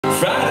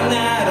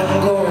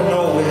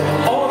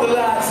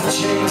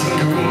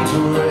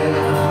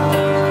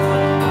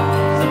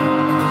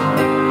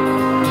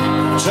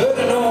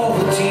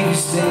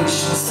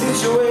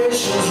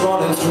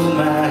running through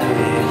my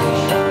head.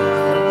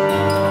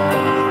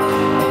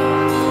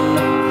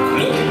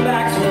 Looking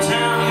back through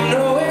town, you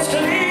know it's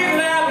clear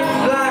I've been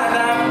blind,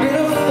 I've been a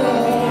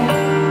fool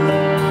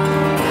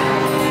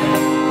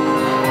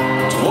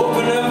to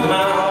open up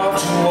my heart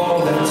to all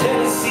that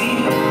jealousy,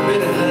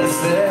 bitterness,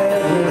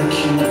 that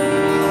ridicule.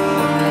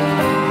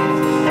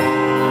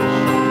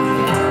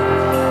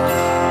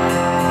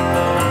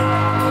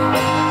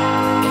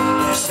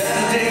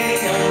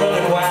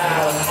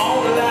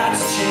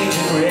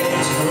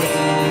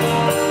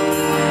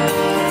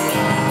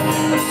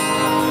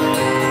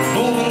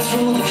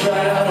 Through the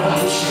crowd, I'm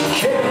pushing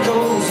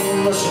chemicals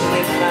and rushing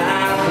in my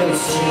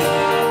bloodstream.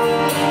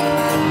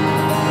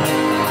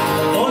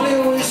 Only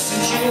wish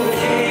that you were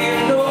here.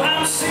 No,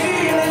 I'm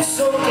seeing it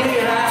so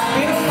clear, I've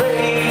been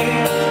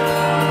afraid.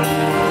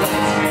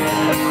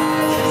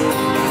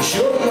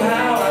 Show you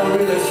how I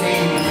really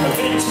feel. I've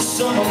been to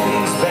some of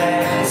these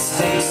bad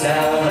mistakes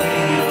I've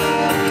made.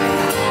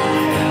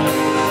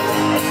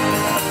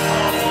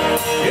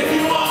 If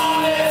you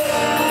want it,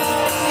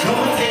 come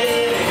and get it.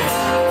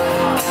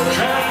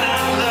 Crying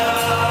out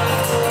loud.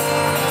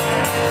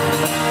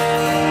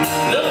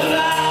 Look that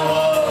I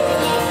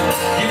was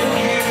giving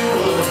you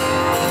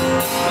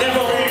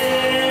never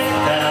end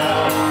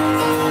down.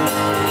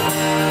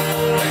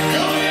 Let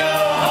go of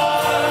your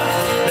heart,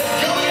 let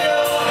go of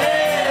your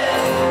head,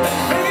 and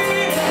feel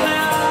it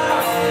now.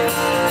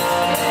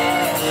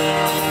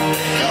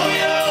 Let go of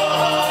your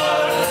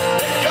heart,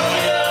 let go of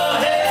your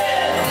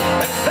head,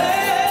 and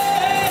feel it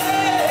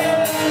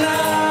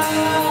now.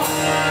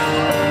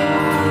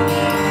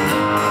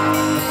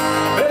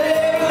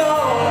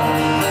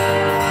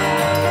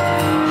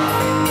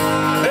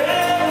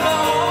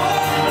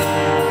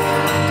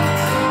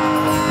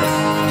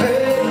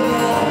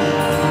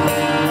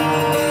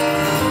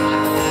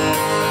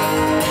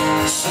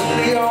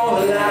 All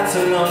the lights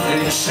are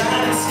London,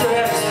 shining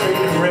stars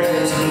fading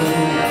red to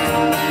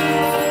blue.